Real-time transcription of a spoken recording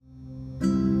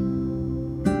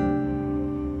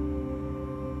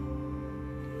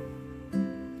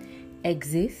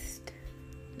Exist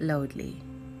loudly.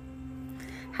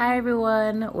 Hi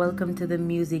everyone, welcome to the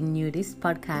Musing Nudist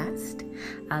podcast.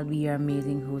 I'll be your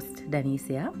amazing host,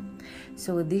 Danicia.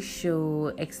 So this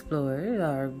show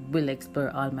will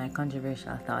explore all my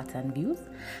controversial thoughts and views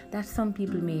that some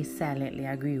people may silently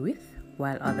agree with,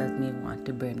 while others may want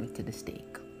to burn me to the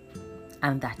stake.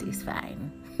 And that is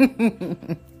fine.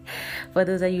 For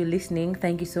those of you listening,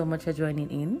 thank you so much for joining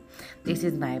in. This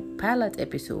is my pilot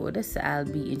episode, so I'll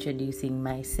be introducing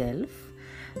myself,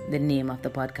 the name of the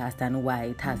podcast and why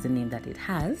it has the name that it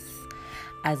has,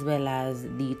 as well as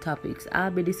the topics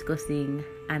I'll be discussing,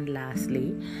 and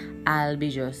lastly, I'll be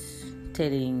just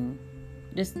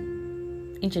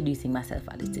introducing myself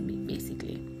a little bit,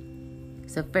 basically.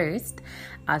 So first,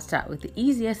 I'll start with the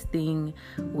easiest thing,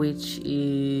 which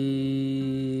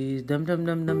is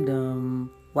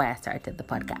why I started the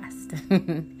podcast.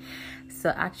 So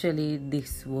actually,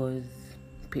 this was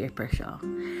peer pressure.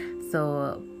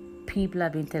 So people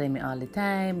have been telling me all the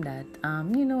time that,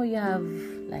 you have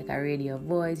like a radio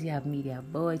voice, you have media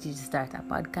voice, you should start a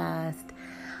podcast,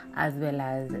 as well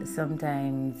as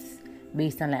sometimes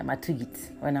based on like my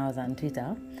tweets when I was on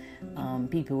Twitter,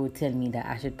 people would tell me that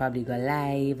I should probably go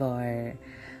live, or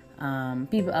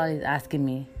people always asking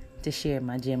me to share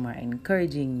my gem or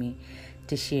encouraging me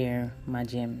to share my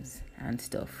gems and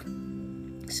stuff.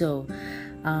 So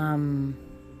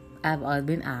I've always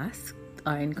been asked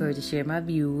or encouraged to share my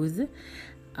views.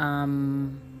 I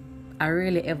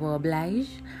really ever oblige,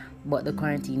 but the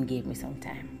quarantine gave me some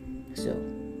time, so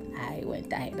I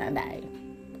went ahead and I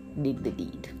did the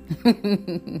deed.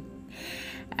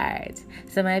 Alright,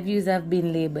 so my views have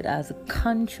been labeled as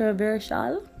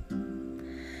controversial,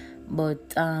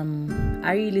 but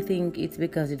I really think it's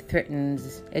because it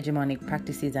threatens hegemonic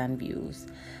practices and views,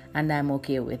 and I'm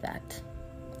okay with that.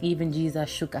 Even Jesus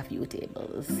shook a few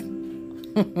tables.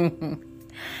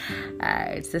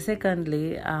 Alright, so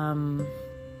secondly,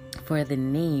 for the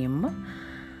name,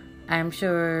 I'm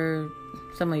sure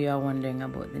some of you are wondering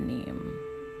about the name.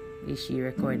 Is she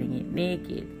recording it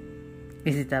naked?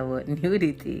 Is it about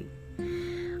nudity?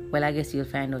 Well, I guess you'll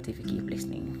find out if you keep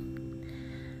listening.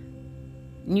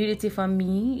 Nudity for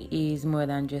me is more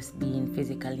than just being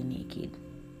physically naked.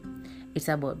 It's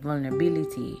about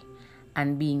vulnerability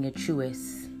and being your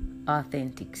truest,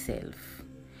 authentic self.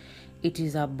 It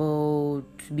is about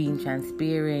being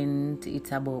transparent.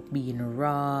 It's about being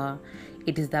raw.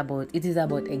 It is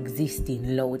about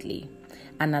existing loudly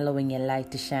and allowing your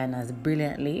light to shine as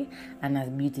brilliantly and as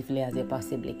beautifully as you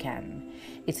possibly can.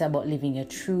 It's about living your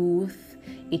truth.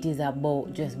 It is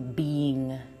about just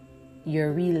being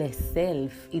your realest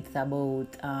self. It's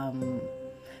about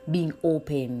being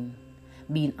open,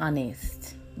 being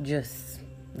honest, just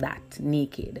that,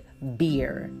 naked,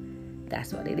 bare.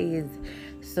 That's what it is.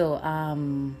 So I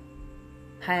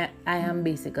am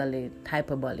basically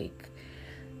hyperbolic.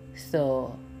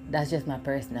 So that's just my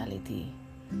personality.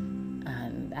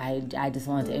 And I just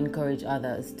want to encourage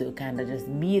others to kind of just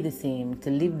be the same, to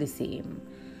live the same.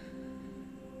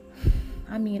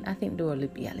 I mean, I think the world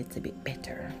would be a little bit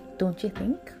better, don't you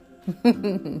think?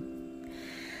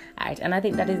 Alright, and I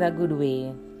think that is a good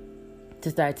way to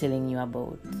start telling you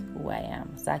about who I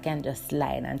am. So I can just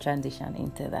slide and transition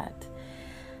into that.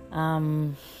 I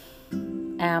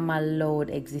am a loud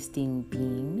existing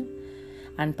being,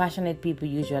 and passionate people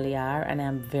usually are, and I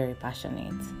am very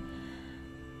passionate.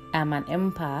 I'm an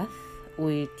empath,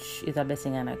 which is a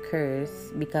blessing and a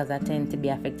curse because I tend to be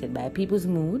affected by people's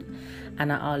mood,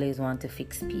 and I always want to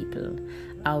fix people.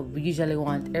 I usually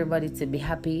want everybody to be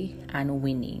happy and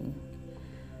winning,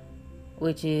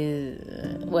 which is,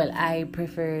 I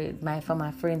prefer for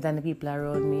my friends and the people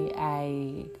around me,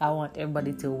 I want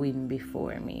everybody to win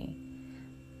before me,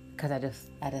 because I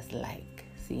just like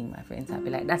seeing my friends happy.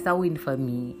 Like, that's a win for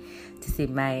me, to see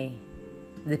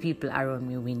the people around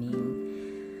me winning.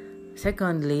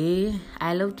 Secondly,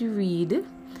 I love to read.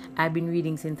 I've been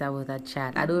reading since I was a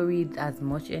child. I don't read as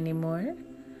much anymore,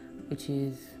 which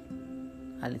is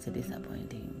a little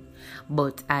disappointing,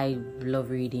 but I love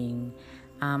reading.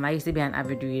 I used to be an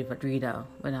avid reader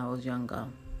when I was younger,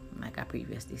 like I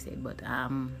previously said, but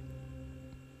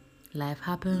life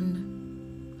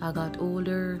happened. I got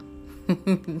older.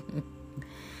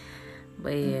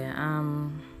 But yeah,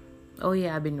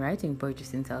 I've been writing poetry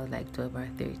since I was like 12 or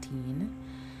 13.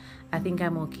 I think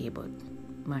I'm okay, but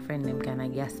my friend them kind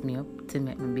of gassed me up to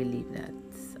make me believe that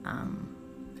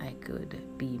I could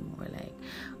be more like,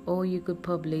 you could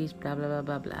publish, blah, blah, blah,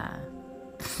 blah, blah.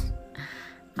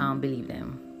 I don't believe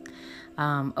them.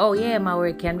 My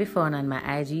work can be found on my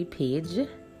IG page,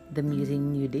 The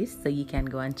Musing Nudist, so you can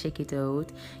go and check it out.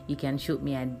 You can shoot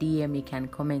me a DM, you can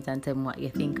comment and tell me what you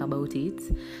think about it.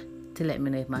 to let me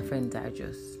know if my friends are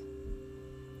just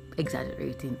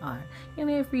exaggerating or,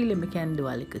 if really we can do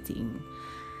a little thing.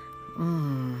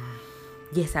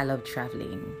 Yes, I love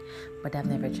traveling, but I've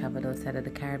never traveled outside of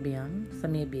the Caribbean, so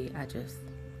maybe I just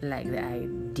like the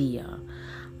idea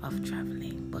of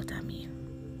traveling, but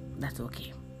that's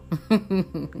okay.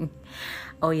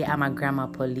 Oh yeah, I'm a grammar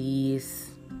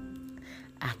police.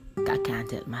 I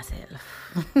can't help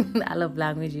myself. I love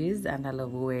languages and I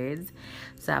love words,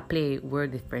 so I play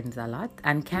word with friends a lot.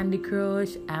 And Candy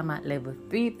Crush, I'm at level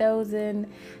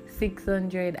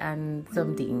 3,600 and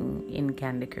something in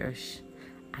Candy Crush.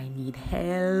 I need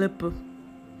help.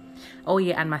 Oh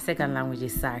yeah, and my second language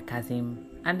is sarcasm.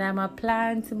 And I'm a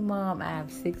plant mom. I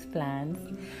have 6 plants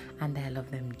and I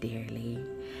love them dearly.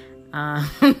 I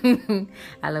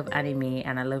love anime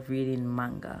and I love reading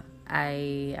manga.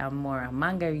 I am more a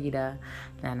manga reader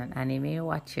than an anime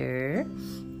watcher.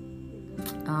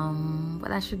 But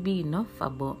that should be enough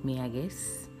about me, I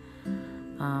guess.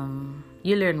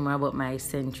 You learn more about my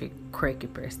eccentric, quirky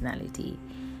personality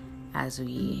as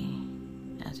we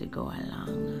go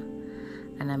along.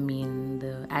 And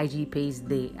the IG page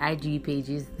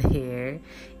is there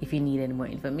if you need any more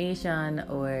information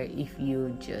or if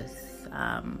you just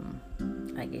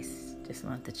just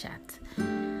want to chat.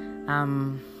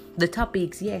 The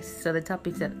topics, yes. So the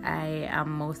topics that I am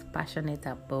most passionate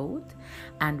about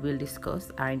and will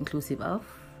discuss are inclusive of,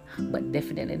 but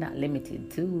definitely not limited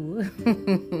to,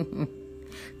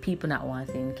 people not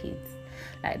wanting kids.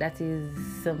 Like, that is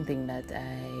something that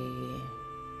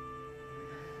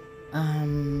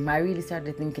I really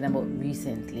started thinking about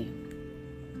recently.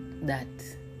 That,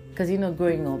 because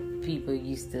growing up, people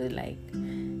used to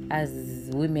as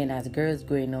women, as girls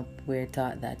growing up, we're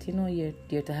taught that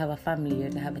you're to have a family, you're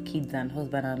to have a kids and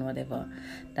husband and whatever.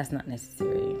 That's not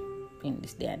necessary in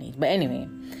this day and age. But anyway,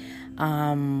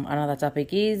 another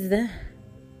topic is,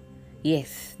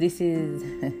 yes, this is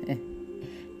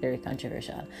very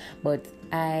controversial, but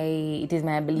it is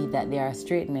my belief that there are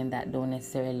straight men that don't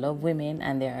necessarily love women,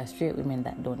 and there are straight women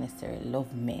that don't necessarily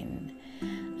love men.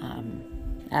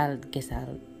 I'll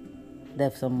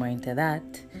delve some more into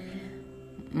that.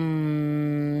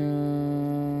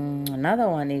 Another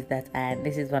one is that, and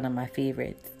this is one of my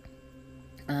favorites,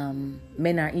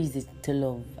 men are easy to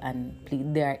love and please.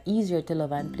 They are easier to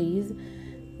love and please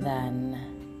than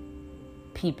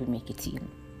people make it seem.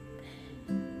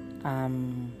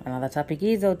 Another topic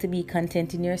is how to be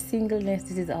content in your singleness.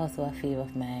 This is also a fave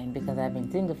of mine because I've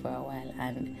been single for a while,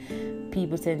 and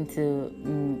people tend to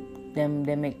they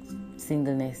make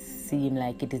singleness seem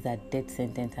like it is a death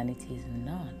sentence, and it is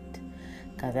not.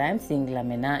 Because I'm single, I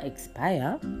may not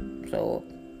expire. So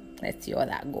let's see how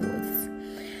that goes.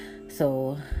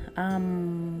 So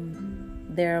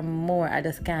there are more. I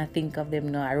just can't think of them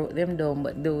now. I wrote them down,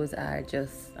 but those are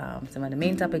just some of the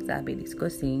main topics I'll be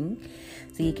discussing.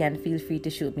 So you can feel free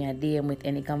to shoot me a DM with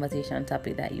any conversation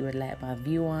topic that you would like my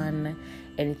view on,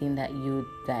 anything that you'd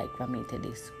like for me to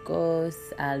discuss.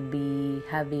 I'll be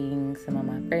having some of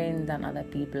my friends and other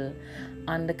people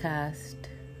on the cast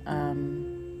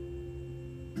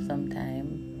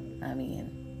sometime.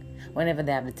 Whenever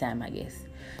they have the time, I guess,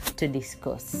 to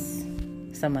discuss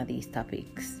some of these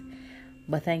topics.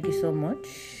 But thank you so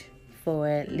much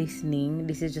for listening.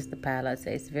 This is just the pilot,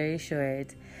 so it's very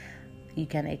short. You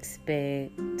can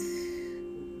expect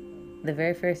the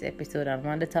very first episode on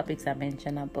one of the topics I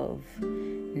mentioned above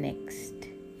next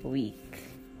week.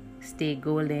 Stay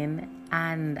golden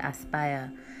and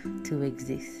aspire to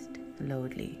exist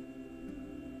loudly.